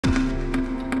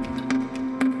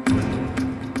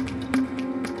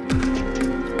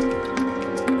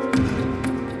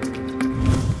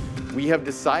have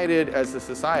decided as a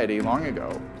society long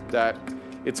ago that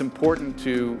it's important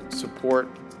to support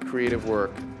creative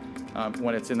work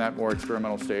when it's in that more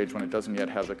experimental stage, when it doesn't yet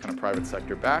have the kind of private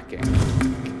sector backing.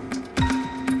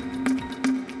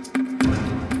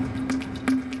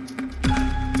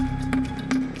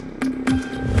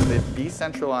 It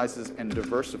decentralizes and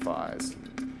diversifies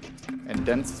and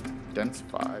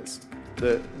densifies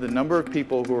the number of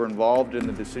people who are involved in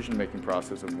the decision-making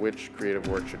process of which creative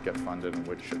work should get funded and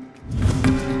which shouldn't.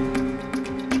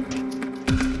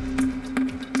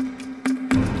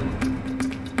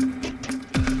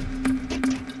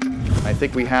 I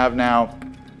think we have now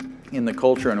in the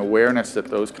culture an awareness that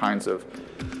those kinds of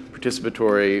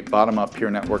participatory, bottom-up peer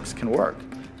networks can work.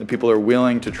 That people are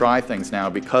willing to try things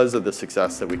now because of the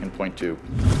success that we can point to.